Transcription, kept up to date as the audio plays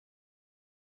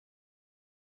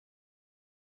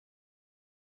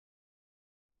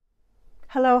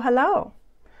Hello, hello.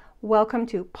 Welcome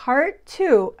to part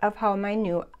 2 of how my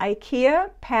new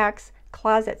Ikea Pax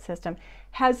closet system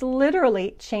has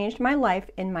literally changed my life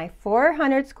in my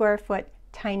 400 square foot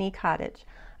tiny cottage.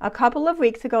 A couple of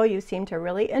weeks ago, you seemed to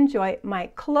really enjoy my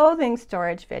clothing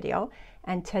storage video,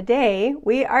 and today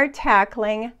we are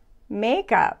tackling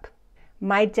makeup.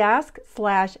 My desk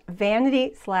slash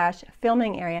vanity slash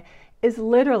filming area is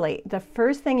literally the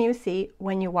first thing you see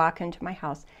when you walk into my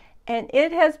house, and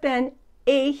it has been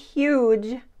a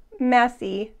huge,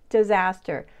 messy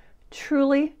disaster.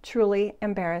 Truly, truly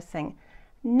embarrassing.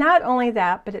 Not only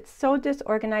that, but it's so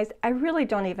disorganized, I really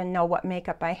don't even know what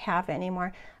makeup I have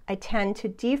anymore. I tend to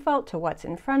default to what's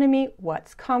in front of me,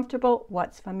 what's comfortable,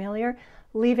 what's familiar,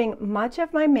 leaving much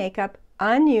of my makeup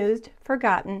unused,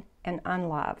 forgotten, and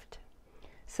unloved.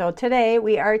 So today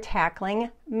we are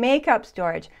tackling makeup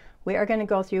storage. We are going to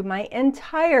go through my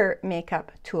entire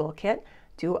makeup toolkit,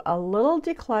 do a little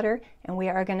declutter, and we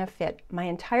are going to fit my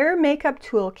entire makeup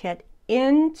toolkit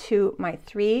into my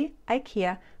 3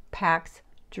 Ikea Pax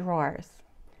drawers.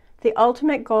 The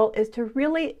ultimate goal is to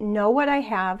really know what I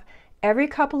have. Every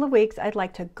couple of weeks, I'd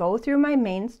like to go through my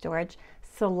main storage,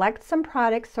 select some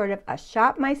products, sort of a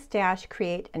shop my stash,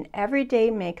 create an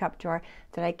everyday makeup drawer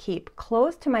that I keep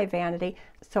close to my vanity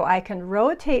so I can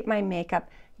rotate my makeup,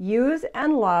 use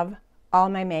and love all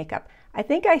my makeup. I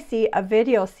think I see a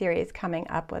video series coming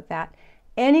up with that.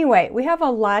 Anyway, we have a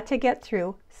lot to get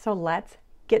through, so let's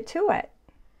get to it.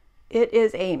 It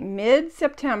is a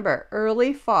mid-September,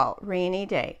 early fall, rainy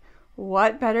day.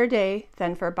 What better day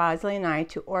than for Bosley and I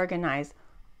to organize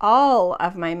all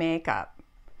of my makeup?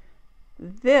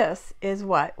 This is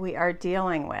what we are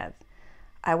dealing with.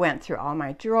 I went through all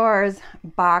my drawers,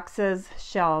 boxes,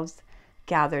 shelves,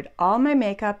 gathered all my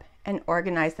makeup, and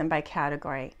organized them by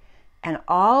category. And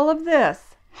all of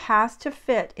this has to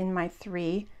fit in my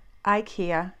 3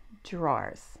 Ikea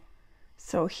drawers.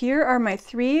 So here are my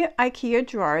 3 Ikea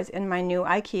drawers in my new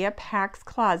Ikea Pax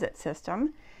closet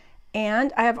system.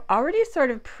 And I have already sort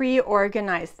of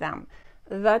pre-organized them.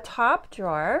 The top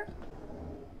drawer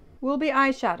will be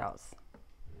eyeshadows.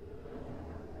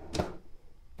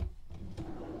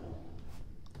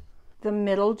 The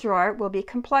middle drawer will be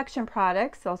Complexion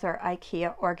products. Those are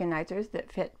Ikea organizers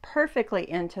that fit perfectly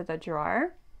into the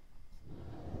drawer.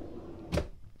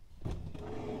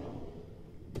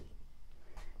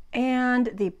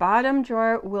 And the bottom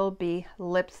drawer will be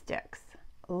lipsticks.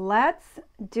 Let's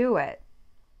do it.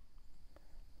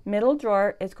 Middle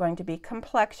drawer is going to be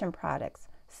Complexion products,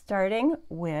 starting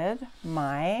with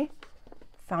my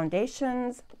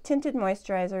foundations, tinted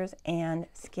moisturizers, and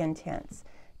skin tints.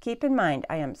 Keep in mind,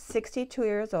 I am 62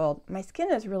 years old. My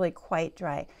skin is really quite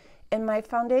dry, and my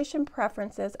foundation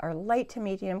preferences are light to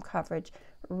medium coverage,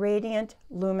 radiant,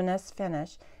 luminous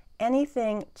finish.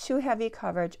 Anything too heavy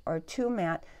coverage or too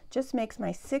matte just makes my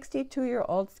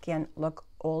 62-year-old skin look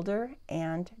older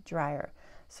and drier.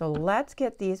 So let's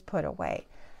get these put away.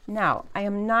 Now, I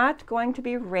am not going to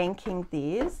be ranking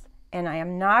these, and I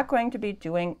am not going to be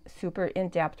doing super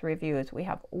in-depth reviews. We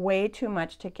have way too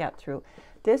much to get through.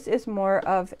 This is more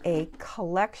of a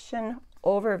collection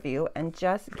overview and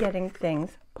just getting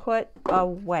things put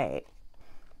away.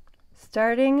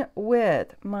 Starting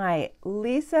with my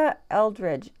Lisa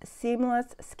Eldridge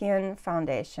Seamless Skin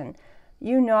Foundation.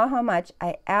 You know how much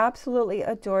I absolutely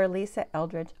adore Lisa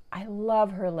Eldridge. I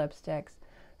love her lipsticks.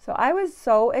 So I was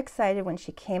so excited when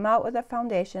she came out with a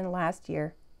foundation last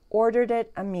year, ordered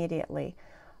it immediately.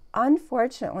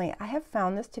 Unfortunately, I have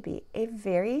found this to be a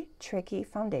very tricky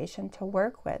foundation to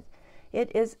work with.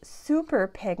 It is super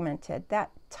pigmented.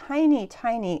 That tiny,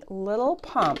 tiny little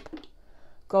pump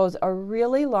goes a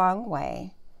really long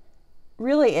way.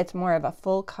 Really, it's more of a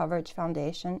full coverage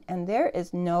foundation, and there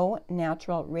is no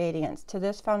natural radiance to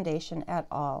this foundation at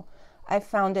all. I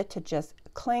found it to just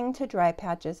cling to dry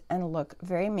patches and look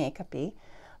very makeup-y.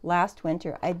 Last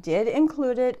winter, I did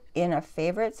include it in a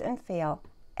favorites and fail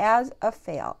as a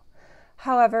fail.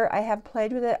 However, I have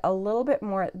played with it a little bit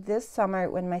more this summer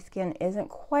when my skin isn't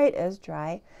quite as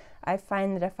dry. I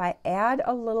find that if I add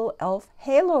a little e.l.f.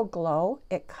 Halo Glow,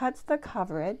 it cuts the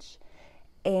coverage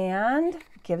and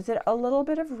gives it a little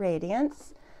bit of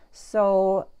radiance.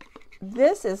 So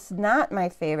this is not my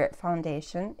favorite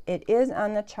foundation. It is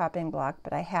on the chopping block,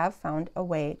 but I have found a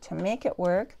way to make it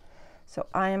work. So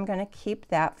I am going to keep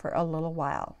that for a little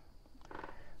while.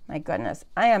 My goodness,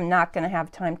 I am not going to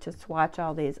have time to swatch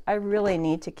all these. I really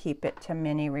need to keep it to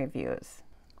mini reviews.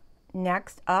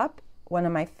 Next up, one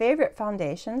of my favorite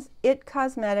foundations, IT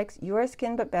Cosmetics Your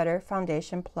Skin But Better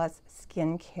Foundation Plus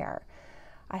Skincare.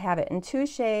 I have it in 2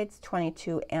 shades,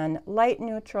 22N Light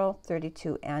Neutral,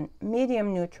 32N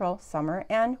Medium Neutral, Summer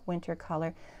and Winter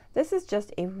Color. This is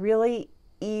just a really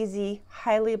easy,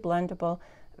 highly blendable,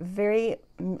 very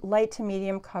light to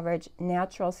medium coverage,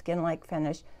 natural skin-like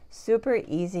finish. Super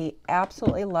easy,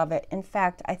 absolutely love it. In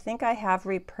fact, I think I have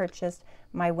repurchased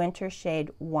my winter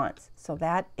shade once, so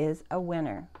that is a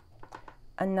winner.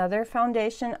 Another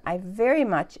foundation I very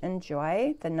much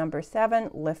enjoy, the number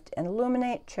 7 Lift and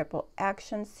Illuminate Triple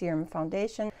Action Serum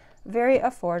Foundation. Very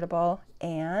affordable,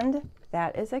 and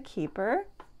that is a keeper.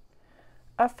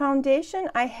 A foundation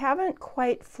I haven't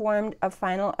quite formed a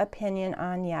final opinion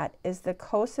on yet is the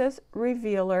Kosas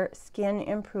Revealer Skin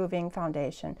Improving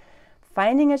Foundation.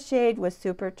 Finding a shade was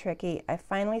super tricky. I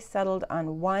finally settled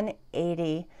on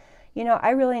 180. You know, I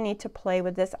really need to play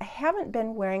with this. I haven't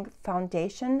been wearing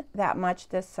foundation that much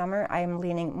this summer. I am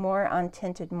leaning more on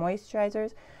tinted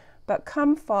moisturizers, but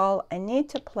come fall, I need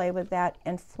to play with that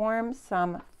and form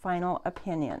some final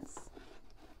opinions.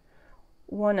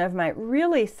 One of my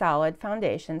really solid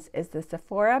foundations is the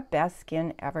Sephora Best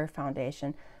Skin Ever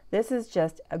foundation. This is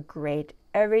just a great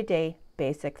everyday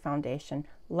basic foundation.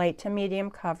 Light to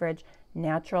medium coverage,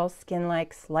 natural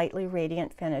skin-like, slightly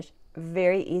radiant finish,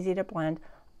 very easy to blend,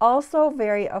 also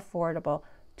very affordable.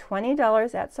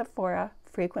 $20 at Sephora,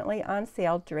 frequently on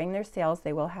sale. During their sales,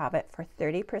 they will have it for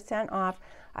 30% off.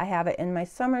 I have it in my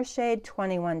summer shade,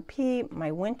 21P,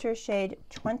 my winter shade,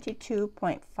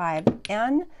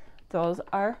 22.5N. Those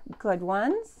are good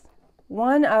ones.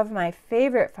 One of my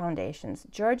favorite foundations,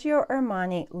 Giorgio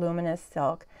Armani Luminous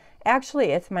Silk.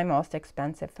 Actually, it's my most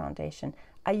expensive foundation.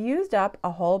 I used up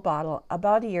a whole bottle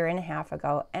about 1.5 years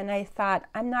ago, and I thought,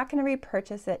 I'm not going to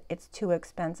repurchase it. It's too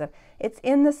expensive. It's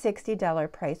in the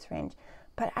 $60 price range.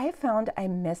 But I found I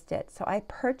missed it, so I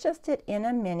purchased it in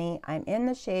a mini. I'm in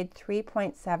the shade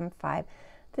 3.75.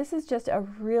 This is just a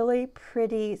really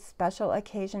pretty special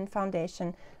occasion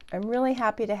foundation. I'm really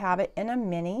happy to have it in a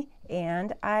mini,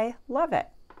 and I love it.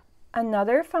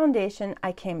 Another foundation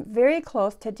I came very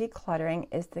close to decluttering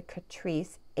is the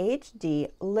Catrice HD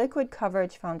Liquid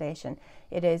Coverage Foundation.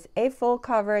 It is a full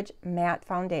coverage matte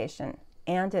foundation,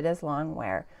 and it is long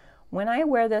wear. When I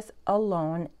wear this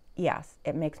alone, yes,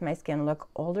 it makes my skin look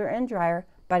older and drier,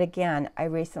 but again, I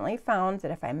recently found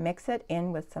that if I mix it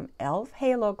in with some e.l.f.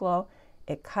 Halo Glow,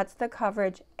 it cuts the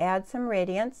coverage, adds some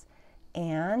radiance,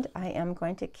 and I am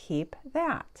going to keep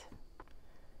that.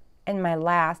 And my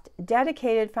last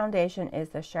dedicated foundation is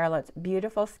the Charlotte's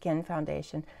Beautiful Skin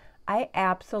Foundation. I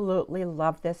absolutely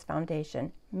love this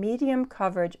foundation. Medium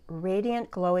coverage,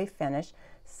 radiant, glowy finish.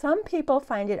 Some people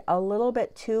find it a little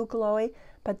bit too glowy,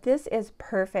 but this is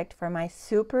perfect for my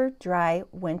super dry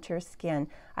winter skin.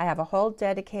 I have a whole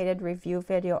dedicated review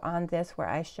video on this where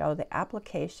I show the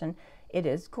application. It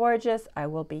is gorgeous. I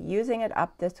will be using it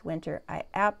up this winter. I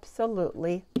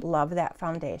absolutely love that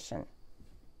foundation.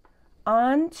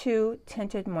 On to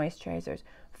tinted moisturizers.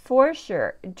 For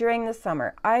sure, during the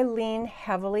summer, I lean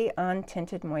heavily on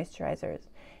tinted moisturizers.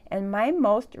 And my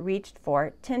most reached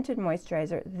for tinted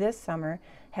moisturizer this summer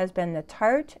has been the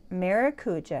Tarte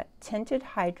Maracuja Tinted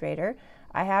Hydrator.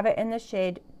 I have it in the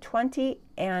shade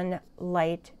 20N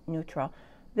Light Neutral.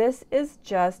 This is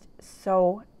just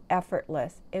so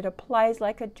effortless. It applies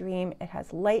like a dream. It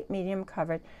has light medium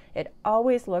coverage. It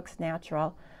always looks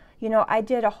natural. You know, I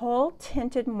did a whole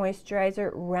tinted moisturizer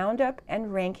roundup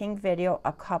and ranking video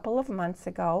a couple of months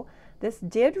ago. This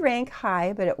did rank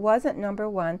high, but it wasn't number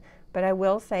 1. But I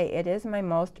will say it is my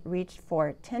most reached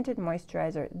for tinted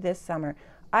moisturizer this summer.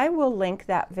 I will link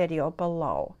that video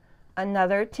below.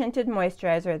 Another tinted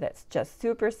moisturizer that's just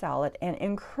super solid and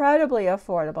incredibly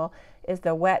affordable is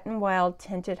the WetnWild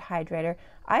Tinted Hydrator.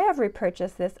 I have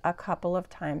repurchased this a couple of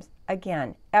times.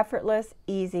 Again, effortless,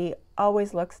 easy,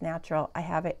 always looks natural. I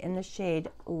have it in the shade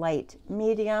Light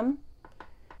Medium.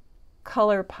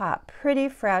 ColourPop Pretty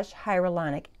Fresh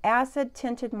Hyaluronic Acid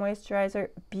Tinted Moisturizer,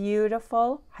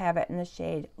 beautiful. I have it in the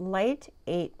shade Light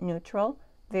 8 Neutral.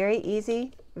 Very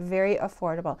easy, very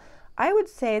affordable. I would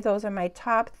say those are my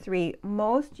top 3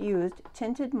 most used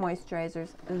tinted moisturizers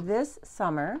this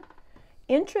summer.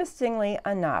 Interestingly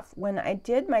enough, when I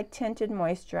did my tinted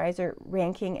moisturizer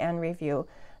ranking and review,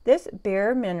 this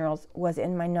Bare Minerals was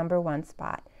in my number 1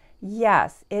 spot.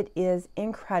 Yes, it is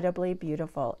incredibly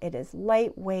beautiful. It is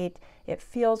lightweight. It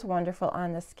feels wonderful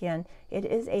on the skin. It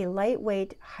is a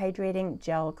lightweight hydrating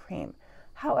gel cream.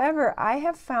 However, I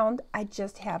have found I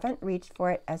just haven't reached for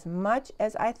it as much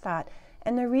as I thought.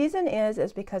 And the reason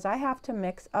is because I have to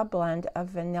mix a blend of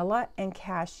vanilla and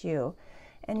cashew.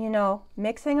 And you know,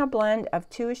 mixing a blend of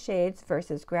 2 shades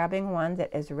versus grabbing one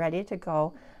that is ready to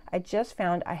go, I just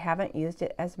found I haven't used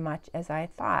it as much as I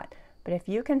thought. But if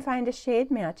you can find a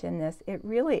shade match in this, it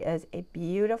really is a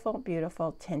beautiful,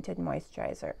 beautiful tinted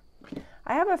moisturizer.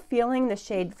 I have a feeling the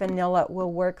shade Vanilla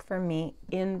will work for me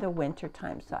in the winter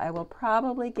time, so I will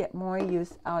probably get more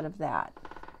use out of that.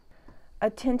 A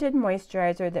tinted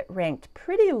moisturizer that ranked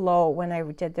pretty low when I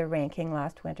did the ranking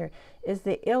last winter is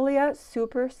the Ilia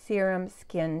Super Serum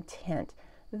Skin Tint.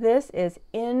 This is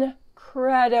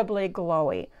incredibly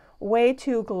glowy, way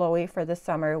too glowy for the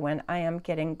summer when I am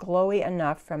getting glowy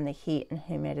enough from the heat and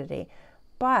humidity.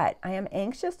 But I am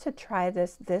anxious to try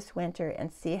this winter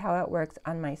and see how it works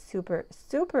on my super,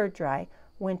 super dry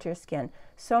winter skin.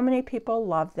 So many people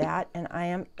love that, and I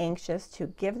am anxious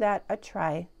to give that a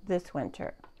try this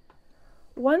winter.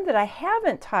 One that I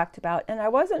haven't talked about, and I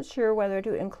wasn't sure whether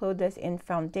to include this in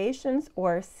foundations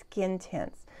or skin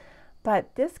tints,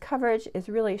 but this coverage is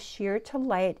really sheer to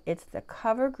light. It's the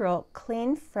CoverGirl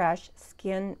Clean Fresh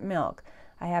Skin Milk.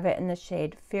 I have it in the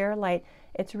shade Fair Light.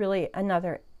 It's really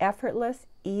another effortless,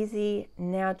 easy,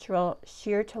 natural,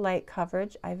 sheer to light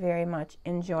coverage. I very much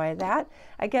enjoy that.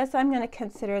 I guess I'm going to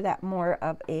consider that more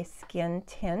of a skin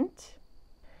tint.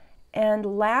 And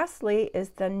lastly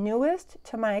is the newest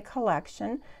to my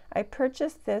collection. I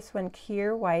purchased this when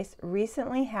Kjaer Weis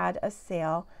recently had a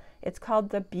sale. It's called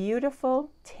the Beautiful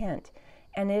Tint,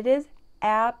 and it is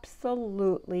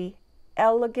absolutely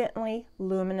elegantly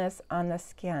luminous on the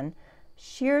skin.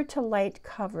 Sheer to light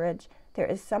coverage. There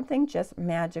is something just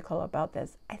magical about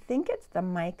this. I think it's the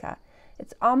mica.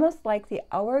 It's almost like the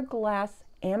Hourglass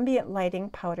ambient lighting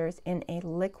powders in a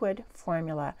liquid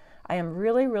formula. I am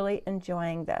really, really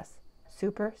enjoying this.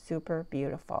 Super, super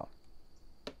beautiful.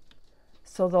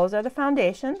 So those are the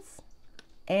foundations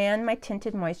and my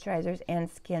tinted moisturizers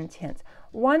and skin tints.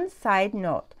 One side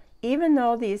note, even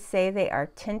though these say they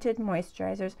are tinted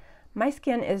moisturizers, my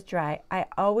skin is dry. I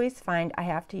always find I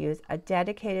have to use a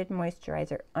dedicated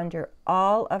moisturizer under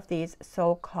all of these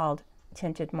so-called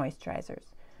tinted moisturizers.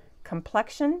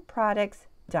 Complexion products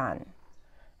done.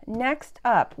 Next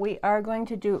up, we are going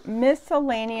to do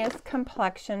miscellaneous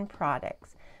complexion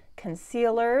products.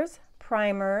 Concealers,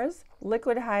 primers,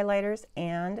 liquid highlighters,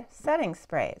 and setting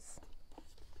sprays.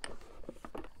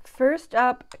 First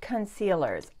up,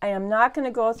 concealers. I am not going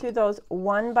to go through those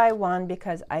one by one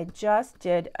because I just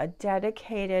did a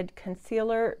dedicated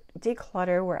concealer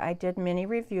declutter where I did mini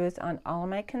reviews on all of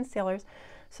my concealers.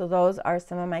 So those are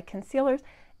some of my concealers.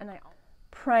 And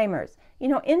primers. You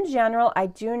know, in general, I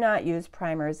do not use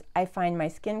primers. I find my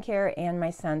skincare and my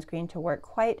sunscreen to work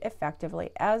quite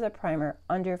effectively as a primer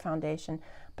under foundation.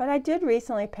 But I did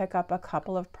recently pick up a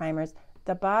couple of primers.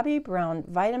 The Bobbi Brown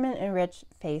Vitamin Enriched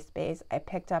Face Base I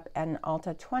picked up at an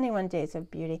Ulta 21 Days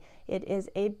of Beauty. It is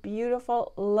a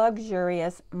beautiful,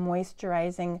 luxurious,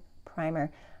 moisturizing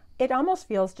primer. It almost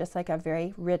feels just like a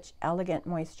very rich, elegant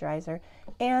moisturizer.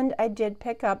 And I did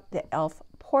pick up the e.l.f.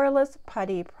 Poreless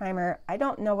Putty Primer. I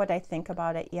don't know what I think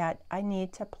about it yet. I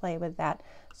need to play with that.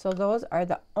 So those are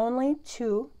the only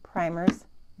two primers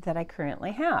that I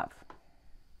currently have.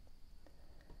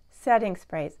 Setting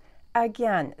sprays.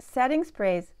 Again, setting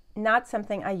sprays, not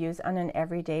something I use on an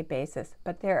everyday basis,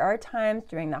 but there are times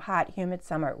during the hot, humid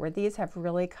summer where these have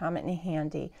really come in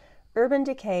handy. Urban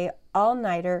Decay All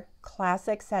Nighter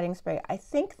Classic Setting Spray. I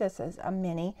think this is a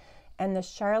mini. And the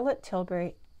Charlotte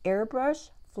Tilbury Airbrush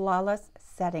Flawless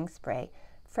Setting Spray.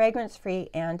 Fragrance-free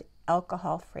and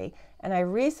alcohol-free. And I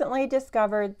recently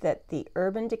discovered that the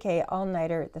Urban Decay All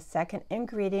Nighter, the second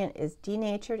ingredient is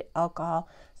denatured alcohol,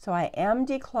 so I am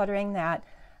decluttering that.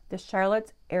 The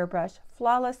Charlotte's Airbrush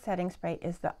Flawless Setting Spray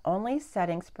is the only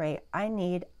setting spray I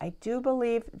need. I do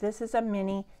believe this is a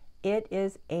mini. It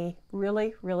is a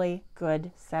really, really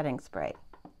good setting spray.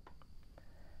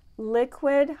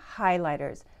 Liquid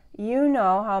highlighters. You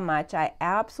know how much I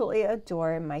absolutely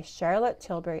adore my Charlotte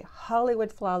Tilbury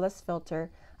Hollywood Flawless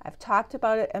Filter. I've talked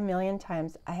about it a million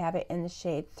times. I have it in the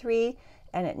shade 3,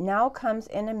 and it now comes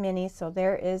in a mini, so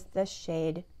there is the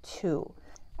shade 2.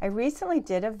 I recently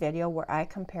did a video where I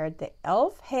compared the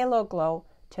e.l.f. Halo Glow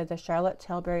to the Charlotte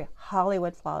Tilbury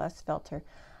Hollywood Flawless Filter.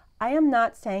 I am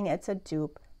not saying it's a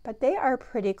dupe, but they are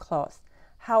pretty close.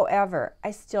 However, I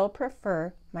still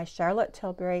prefer my Charlotte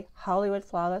Tilbury Hollywood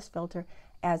Flawless Filter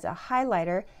as a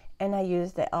highlighter, and I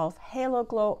use the e.l.f. Halo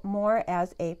Glow more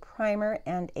as a primer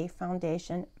and a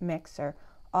foundation mixer.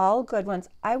 All good ones.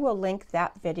 I will link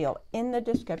that video in the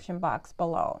description box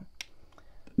below.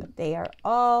 But they are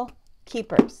all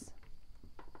keepers.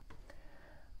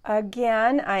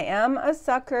 Again, I am a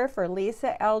sucker for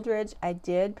Lisa Eldridge. I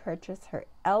did purchase her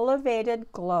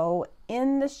Elevated Glow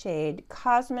in the shade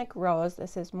Cosmic Rose.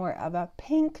 This is more of a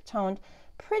pink toned,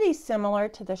 pretty similar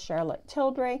to the Charlotte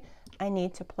Tilbury. I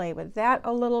need to play with that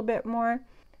a little bit more.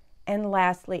 And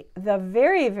lastly, the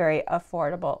very, very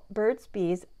affordable Burt's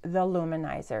Bees The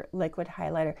Luminizer Liquid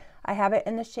Highlighter. I have it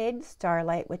in the shade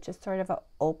Starlight, which is sort of an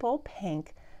opal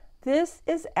pink. This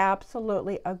is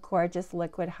absolutely a gorgeous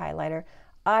liquid highlighter.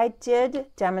 I did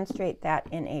demonstrate that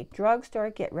in a drugstore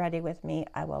Get Ready With Me.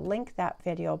 I will link that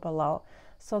video below.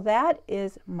 So that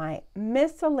is my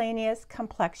miscellaneous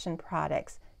complexion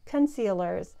products,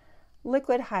 concealers,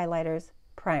 liquid highlighters,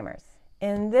 primers.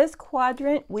 In this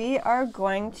quadrant, we are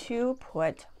going to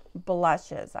put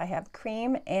blushes. I have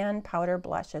cream and powder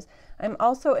blushes. I'm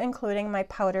also including my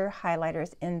powder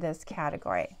highlighters in this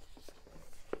category.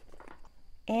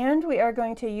 And we are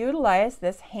going to utilize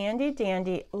this handy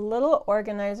dandy little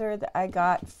organizer that I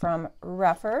got from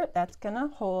Refer. That's going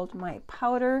to hold my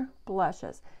powder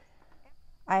blushes.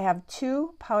 I have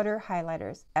two powder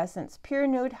highlighters, Essence Pure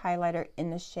Nude Highlighter in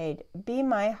the shade Be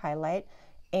My Highlight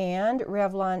and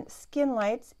Revlon Skin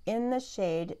Lights in the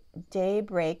shade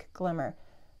Daybreak Glimmer.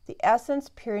 The Essence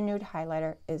Pure Nude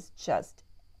Highlighter is just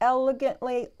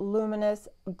elegantly luminous,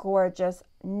 gorgeous,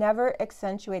 never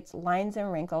accentuates lines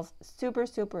and wrinkles, super,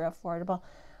 super affordable.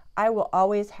 I will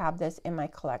always have this in my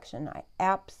collection. I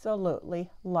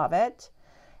absolutely love it.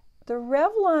 The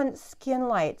Revlon Skin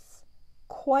Lights,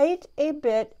 quite a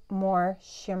bit more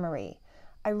shimmery.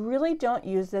 I really don't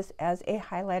use this as a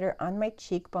highlighter on my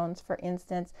cheekbones, for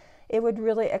instance. It would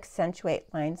really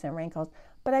accentuate lines and wrinkles.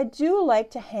 But I do like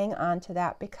to hang on to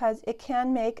that because it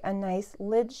can make a nice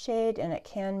lid shade and it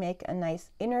can make a nice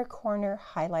inner corner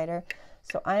highlighter.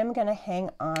 So I'm going to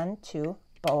hang on to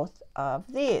both of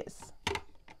these.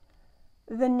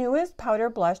 The newest powder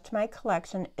blush to my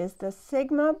collection is the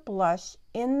Sigma blush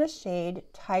in the shade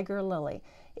Tiger Lily.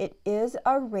 It is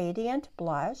a radiant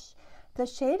blush. The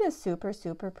shade is super,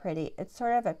 super pretty. It's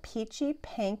sort of a peachy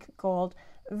pink gold,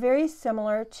 very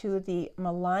similar to the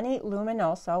Milani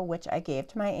Luminoso, which I gave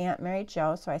to my Aunt Mary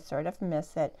Jo, so I sort of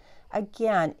miss it.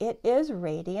 Again, it is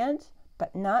radiant,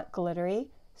 but not glittery.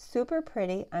 Super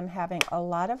pretty. I'm having a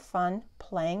lot of fun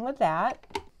playing with that.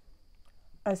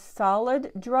 A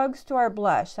solid drugstore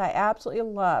blush I absolutely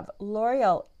love.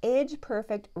 L'Oreal Age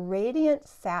Perfect Radiant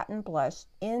Satin Blush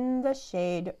in the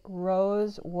shade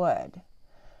Rosewood.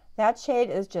 That shade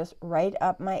is just right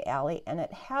up my alley, and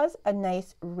it has a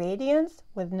nice radiance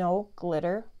with no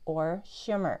glitter or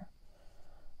shimmer.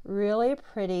 Really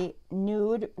pretty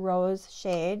nude rose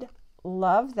shade.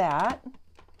 Love that.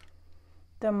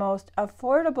 The most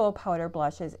affordable powder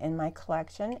blushes in my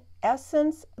collection,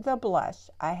 Essence the Blush.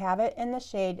 I have it in the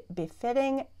shade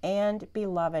Befitting and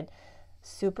Beloved.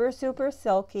 Super, super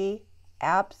silky,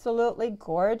 absolutely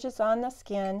gorgeous on the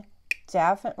skin.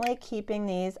 Definitely keeping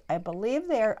these. I believe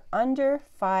they're under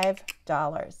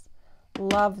 $5.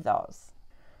 Love those.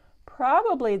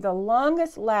 Probably the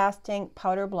longest lasting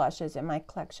powder blushes in my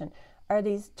collection are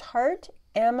these Tarte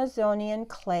Amazonian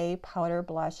Clay powder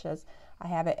blushes. I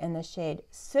have it in the shade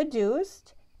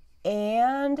Seduced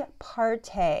and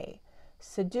Partay.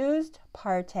 Seduced,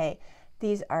 Partay.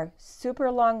 These are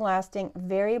super long lasting,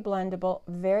 very blendable,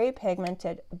 very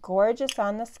pigmented, gorgeous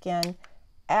on the skin.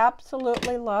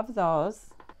 Absolutely love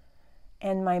those.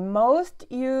 And my most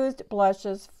used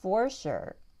blushes for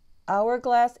sure,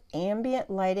 Hourglass Ambient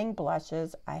Lighting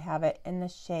Blushes. I have it in the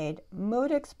shade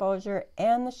Mood Exposure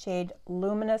and the shade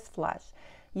Luminous Flush.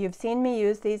 You've seen me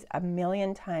use these a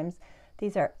million times.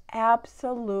 These are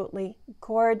absolutely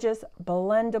gorgeous,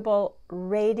 blendable,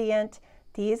 radiant.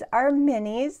 These are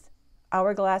minis.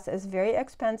 Hourglass is very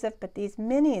expensive, but these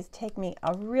minis take me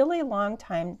a really long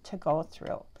time to go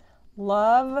through.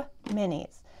 Love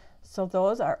minis. So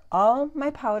those are all my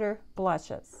powder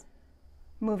blushes.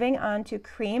 Moving on to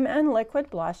cream and liquid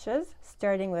blushes,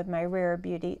 starting with my Rare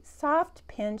Beauty Soft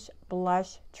Pinch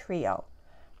Blush Trio.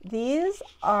 These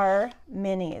are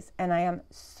minis, and I am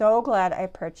so glad I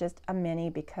purchased a mini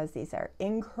because these are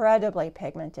incredibly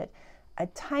pigmented. A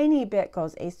tiny bit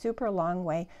goes a super long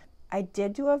way. I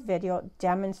did do a video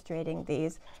demonstrating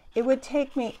these. It would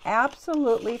take me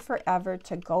absolutely forever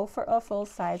to go for a full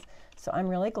size, so I'm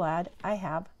really glad I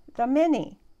have the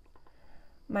mini.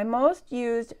 My most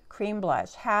used cream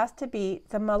blush has to be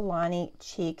the Milani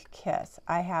Cheek Kiss.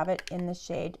 I have it in the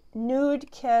shade Nude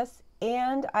Kiss,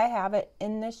 and I have it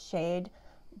in the shade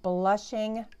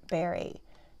Blushing Berry.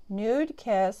 Nude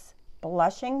Kiss,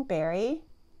 Blushing Berry.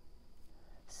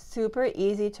 Super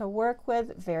easy to work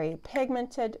with, very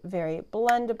pigmented, very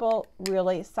blendable,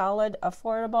 really solid,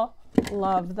 affordable.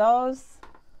 Love those.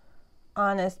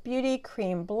 Honest Beauty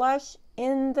Cream Blush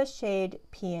in the shade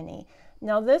Peony.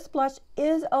 Now this blush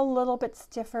is a little bit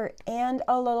stiffer and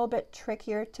a little bit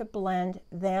trickier to blend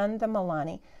than the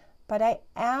Milani, but I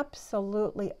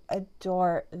absolutely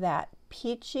adore that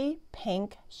peachy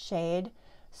pink shade.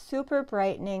 super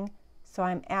brightening, so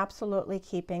I'm absolutely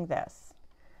keeping this.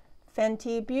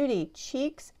 Fenty Beauty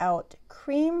Cheeks Out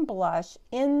Cream Blush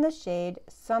in the shade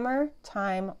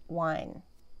Summertime Wine.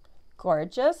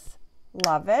 Gorgeous,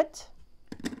 love it.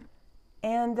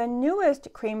 And the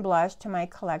newest cream blush to my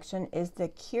collection is the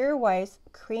Weis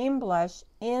Cream Blush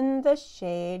in the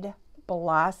shade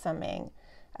Blossoming.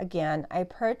 Again, I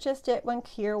purchased it when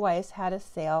Weis had a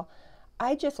sale.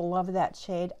 I just love that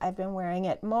shade. I've been wearing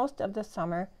it most of the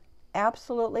summer.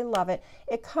 Absolutely love it.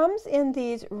 It comes in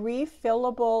these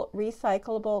refillable,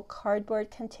 recyclable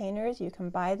cardboard containers. You can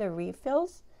buy the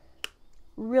refills.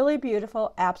 Really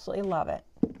beautiful. Absolutely love it.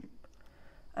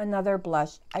 Another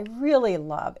blush I really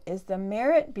love is the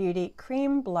Merit Beauty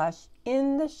Cream Blush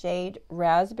in the shade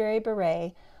Raspberry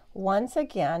Beret. Once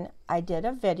again, I did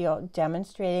a video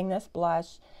demonstrating this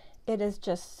blush. It is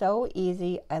just so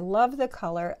easy. I love the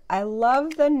color. I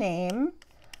love the name.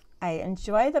 I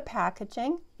enjoy the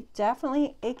packaging.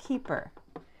 Definitely a keeper.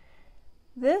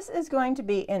 This is going to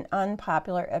be an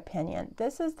unpopular opinion.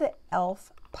 This is the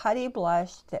e.l.f. Putty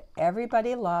Blush that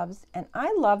everybody loves, and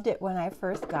I loved it when I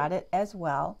first got it as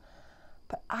well.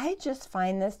 But I just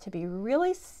find this to be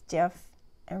really stiff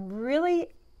and really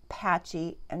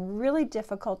patchy and really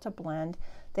difficult to blend.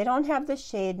 They don't have the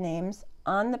shade names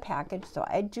on the package, so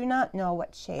I do not know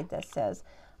what shade this is.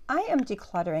 I am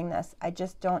decluttering this. I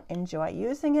just don't enjoy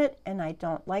using it, and I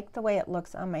don't like the way it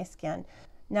looks on my skin.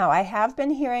 Now, I have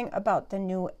been hearing about the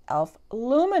new e.l.f.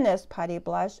 Luminous Putty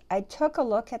Blush. I took a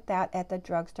look at that at the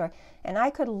drugstore, and I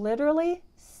could literally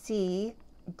see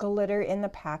glitter in the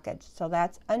package. So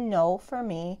that's a no for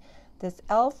me. This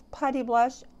e.l.f. Putty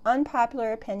Blush,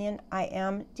 unpopular opinion, I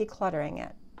am decluttering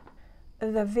it.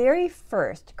 The very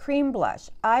first cream blush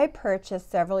I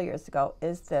purchased several years ago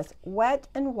is this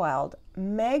WetnWild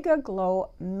Mega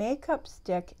Glow Makeup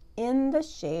Stick in the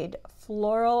shade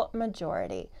Floral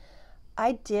Majority.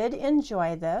 I did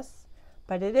enjoy this,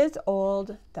 but it is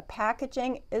old, the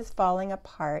packaging is falling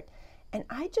apart, and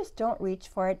I just don't reach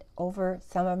for it over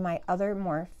some of my other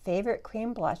more favorite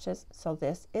cream blushes, so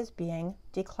this is being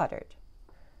decluttered.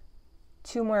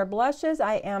 Two more blushes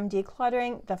I am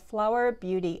decluttering, the Flower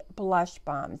Beauty Blush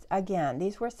Bombs. Again,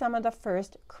 these were some of the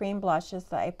first cream blushes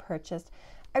that I purchased.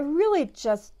 I really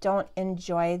just don't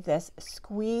enjoy this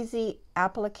squeezy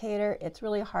applicator. It's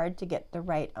really hard to get the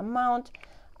right amount.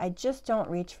 I just don't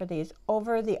reach for these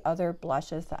over the other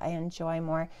blushes that I enjoy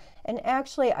more. And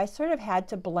actually, I sort of had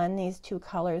to blend these two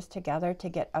colors together to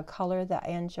get a color that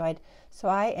I enjoyed. So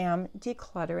I am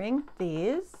decluttering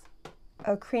these.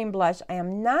 A cream blush I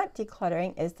am not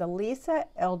decluttering is the Lisa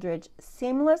Eldridge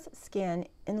Seamless Skin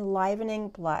Enlivening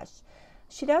Blush.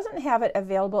 She doesn't have it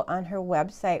available on her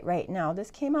website right now. This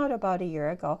came out about a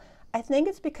year ago. I think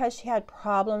it's because she had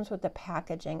problems with the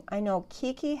packaging. I know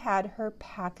Kiki had her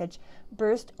package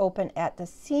burst open at the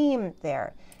seam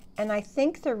there. And I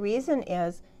think the reason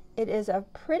is it is a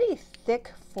pretty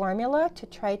thick formula to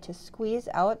try to squeeze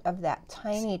out of that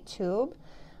tiny tube.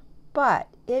 But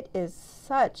it is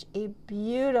such a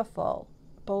beautiful,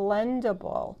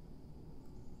 blendable,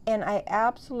 and I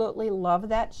absolutely love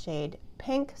that shade,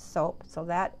 Pink Soap. So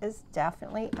that is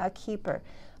definitely a keeper.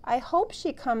 I hope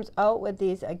she comes out with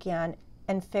these again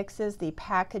and fixes the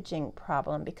packaging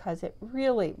problem, because it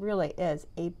really, really is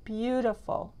a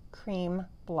beautiful cream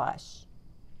blush.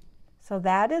 So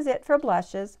that is it for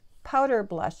blushes, powder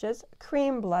blushes,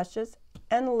 cream blushes,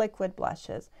 and liquid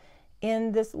blushes.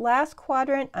 In this last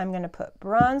quadrant, I'm going to put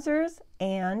bronzers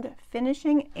and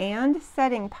finishing and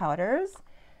setting powders,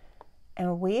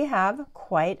 and we have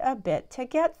quite a bit to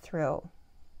get through.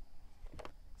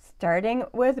 Starting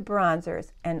with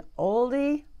bronzers, an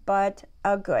oldie but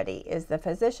a goodie is the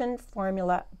Physician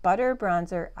Formula Butter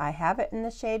Bronzer. I have it in the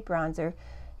shade Bronzer.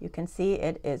 You can see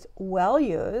it is well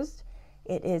used.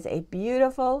 It is a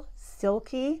beautiful,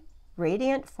 silky,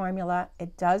 radiant formula.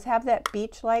 It does have that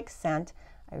beach-like scent.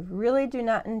 I really do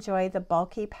not enjoy the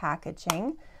bulky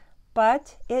packaging,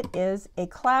 but it is a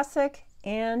classic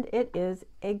and it is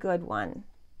a good one.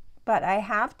 But I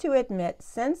have to admit,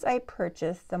 since I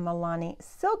purchased the Milani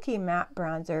Silky Matte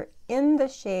Bronzer in the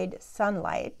shade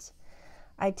Sunlight,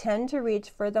 I tend to reach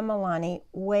for the Milani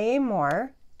way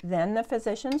more than the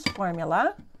Physician's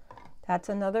Formula. That's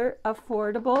another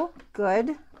affordable,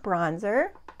 good bronzer.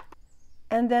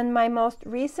 And then my most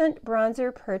recent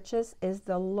bronzer purchase is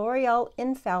the L'Oreal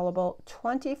Infallible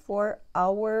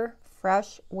 24-Hour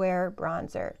Fresh Wear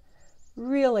Bronzer.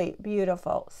 Really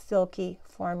beautiful, silky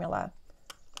formula.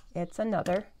 It's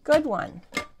another good one.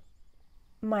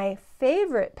 My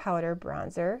favorite powder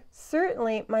bronzer,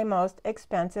 certainly my most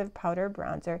expensive powder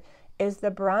bronzer, is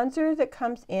the bronzer that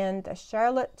comes in the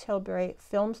Charlotte Tilbury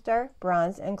Film Star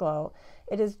Bronze and Glow.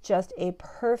 It is just a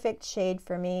perfect shade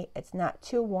for me. It's not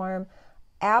too warm.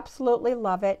 Absolutely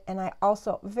love it. And I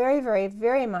also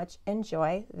very much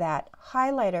enjoy that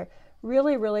highlighter.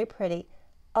 Really, really pretty.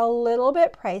 A little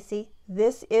bit pricey.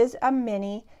 This is a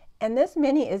mini, and this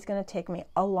mini is going to take me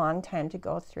a long time to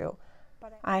go through.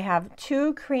 I have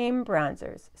two cream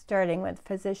bronzers, starting with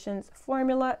Physicians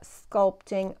Formula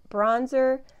Sculpting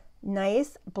Bronzer.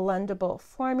 Nice blendable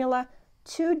formula,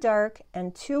 too dark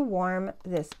and too warm.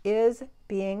 This is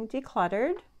being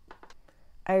decluttered.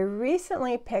 I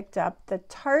recently picked up the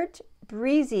Tarte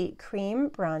Breezy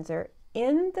Cream Bronzer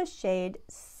in the shade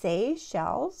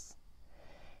Seychelles.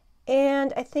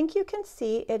 And I think you can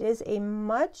see it is a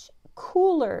much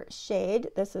cooler shade.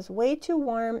 This is way too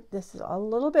warm. This is a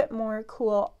little bit more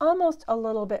cool, almost a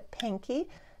little bit pinky.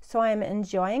 So I'm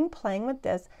enjoying playing with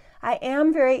this. I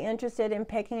am very interested in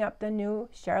picking up the new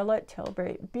Charlotte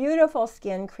Tilbury Beautiful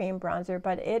Skin Cream Bronzer,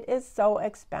 but it is so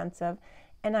expensive,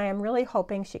 and I am really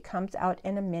hoping she comes out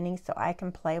in a mini so I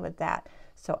can play with that.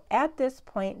 So at this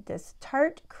point, this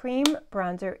Tarte Cream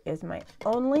Bronzer is my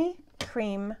only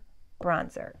cream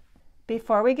bronzer.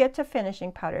 Before we get to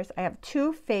finishing powders, I have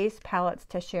two face palettes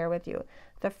to share with you.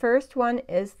 The first one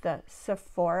is the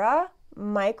Sephora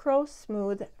Micro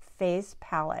Smooth Face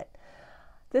Palette.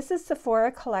 This is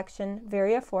Sephora Collection,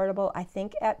 very affordable, I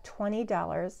think at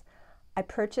 $20. I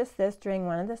purchased this during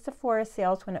one of the Sephora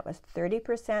sales when it was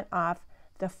 30% off.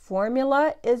 The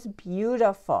formula is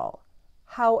beautiful.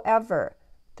 However,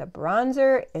 the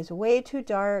bronzer is way too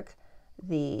dark.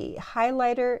 The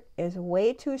highlighter is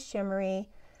way too shimmery.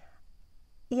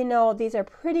 You know, these are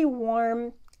pretty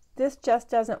warm. This just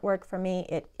doesn't work for me.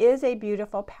 It is a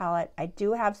beautiful palette. I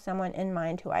do have someone in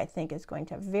mind who I think is going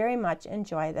to very much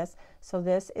enjoy this. So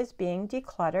this is being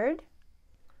decluttered.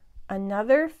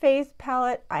 Another face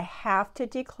palette I have to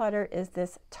declutter is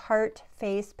this Tarte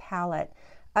face palette.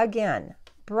 Again,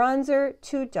 bronzer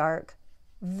too dark,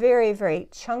 very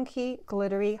chunky,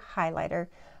 glittery highlighter.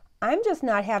 I'm just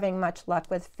not having much luck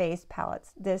with face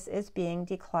palettes. This is being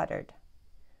decluttered.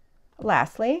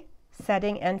 Lastly,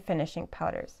 setting and finishing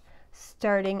powders.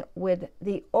 Starting with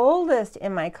the oldest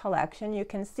in my collection, you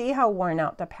can see how worn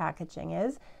out the packaging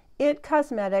is. IT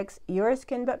Cosmetics Your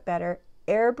Skin But Better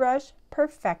Airbrush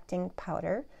Perfecting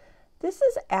Powder. This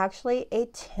is actually a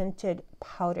tinted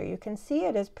powder. You can see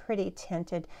it is pretty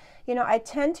tinted. You know, I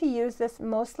tend to use this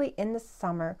mostly in the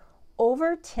summer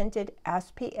over tinted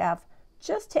SPF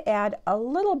just to add a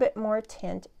little bit more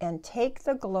tint and take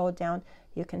the glow down.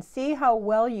 You can see how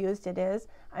well used it is.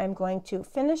 I'm going to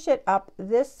finish it up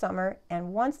this summer,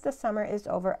 and once the summer is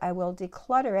over, I will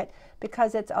declutter it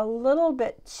because it's a little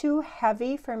bit too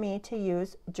heavy for me to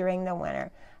use during the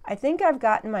winter. I think I've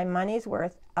gotten my money's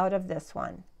worth out of this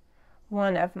one.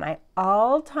 One of my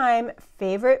all-time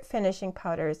favorite finishing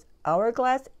powders,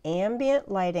 Hourglass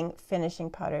Ambient Lighting Finishing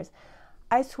Powders.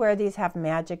 I swear these have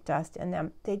magic dust in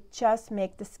them. They just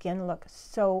make the skin look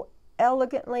so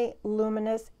elegantly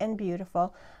luminous and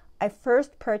beautiful. I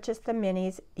first purchased the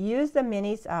minis, used the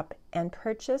minis up, and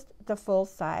purchased the full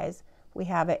size. We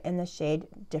have it in the shade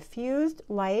Diffused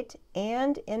Light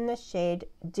and in the shade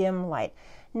Dim Light.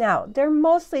 Now, they're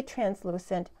mostly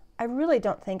translucent. I really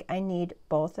don't think I need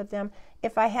both of them.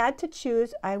 If I had to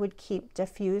choose, I would keep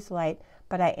Diffused Light,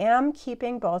 but I am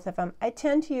keeping both of them. I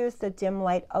tend to use the Dim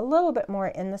Light a little bit more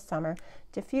in the summer,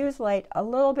 Diffused Light a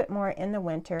little bit more in the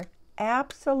winter.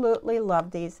 Absolutely love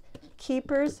these.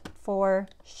 Keepers for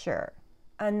sure.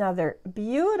 Another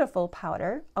beautiful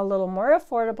powder, a little more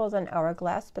affordable than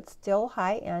Hourglass, but still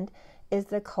high-end, is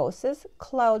the Kosas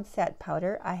Cloud Set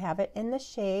Powder. I have it in the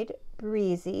shade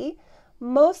Breezy.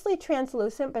 Mostly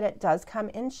translucent, but it does come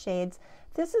in shades.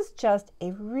 This is just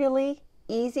a really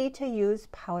easy to use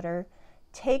powder.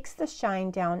 Takes the shine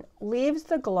down, leaves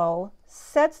the glow,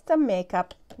 sets the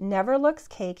makeup, never looks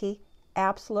cakey.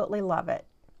 Absolutely love it.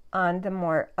 On the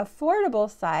more affordable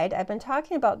side, I've been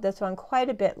talking about this one quite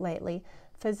a bit lately.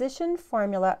 Physician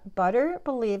Formula Butter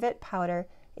Believe It Powder.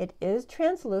 It is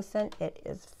translucent, it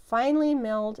is finely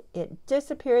milled, it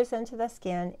disappears into the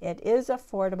skin, it is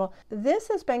affordable. This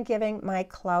has been giving my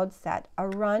Cloud Set a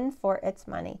run for its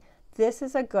money. This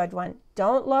is a good one.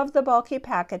 Don't love the bulky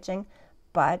packaging,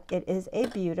 but it is a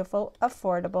beautiful,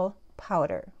 affordable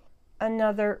powder.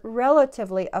 Another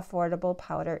relatively affordable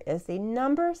powder is the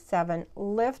No. 7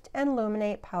 Lift and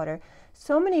Illuminate Powder.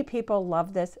 So many people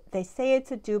love this. They say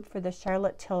it's a dupe for the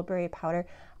Charlotte Tilbury powder.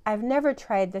 I've never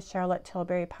tried the Charlotte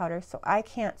Tilbury powder, so I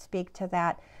can't speak to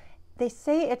that. They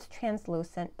say it's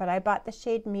translucent, but I bought the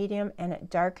shade medium and it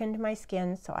darkened my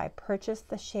skin, so I purchased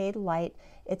the shade light.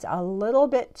 It's a little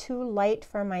bit too light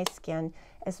for my skin.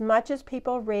 As much as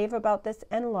people rave about this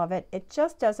and love it, it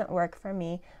just doesn't work for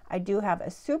me. I do have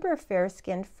a super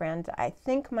fair-skinned friend I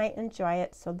think might enjoy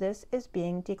it, so this is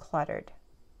being decluttered.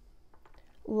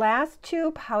 Last two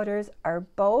powders are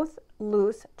both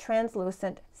loose,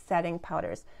 translucent setting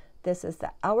powders. This is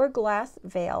the Hourglass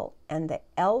Veil and the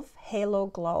e.l.f. Halo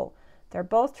Glow. They're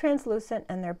both translucent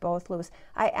and they're both loose.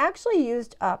 I actually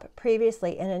used up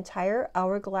previously an entire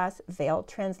Hourglass Veil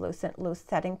translucent loose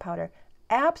setting powder.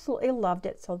 Absolutely loved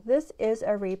it, so this is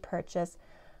a repurchase.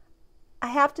 I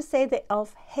have to say the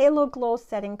e.l.f. Halo Glow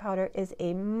setting powder is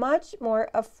a much more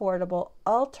affordable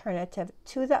alternative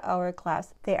to the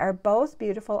Hourglass. They are both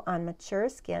beautiful on mature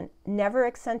skin, never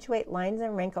accentuate lines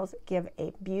and wrinkles, give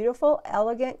a beautiful,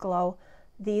 elegant glow.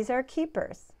 These are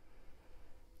keepers.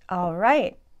 All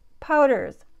right.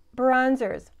 Powders,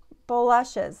 bronzers,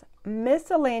 blushes,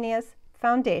 miscellaneous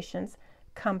foundations,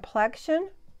 complexion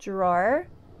drawer,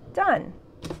 done.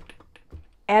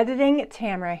 Editing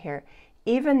Tamara here.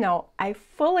 Even though I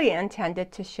fully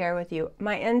intended to share with you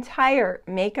my entire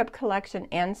makeup collection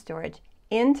and storage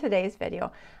in today's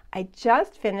video, I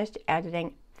just finished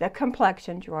editing the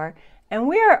complexion drawer and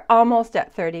we are almost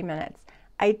at 30 minutes.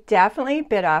 I definitely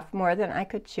bit off more than I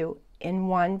could chew in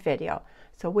one video.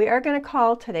 So we are going to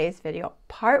call today's video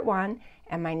part 1,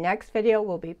 and my next video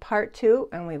will be part 2,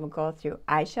 and we will go through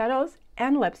eyeshadows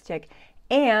and lipstick,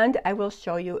 and I will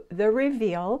show you the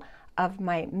reveal of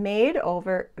my made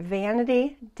over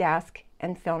vanity desk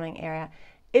and filming area.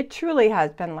 It truly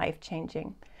has been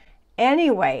life-changing.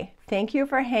 Anyway, thank you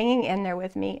for hanging in there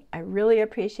with me. I really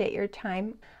appreciate your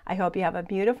time. I hope you have a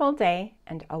beautiful day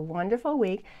and a wonderful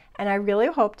week, and I really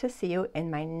hope to see you in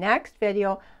my next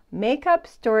video, Makeup,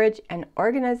 Storage, and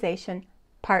Organization,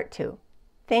 Part 2.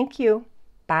 Thank you.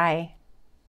 Bye.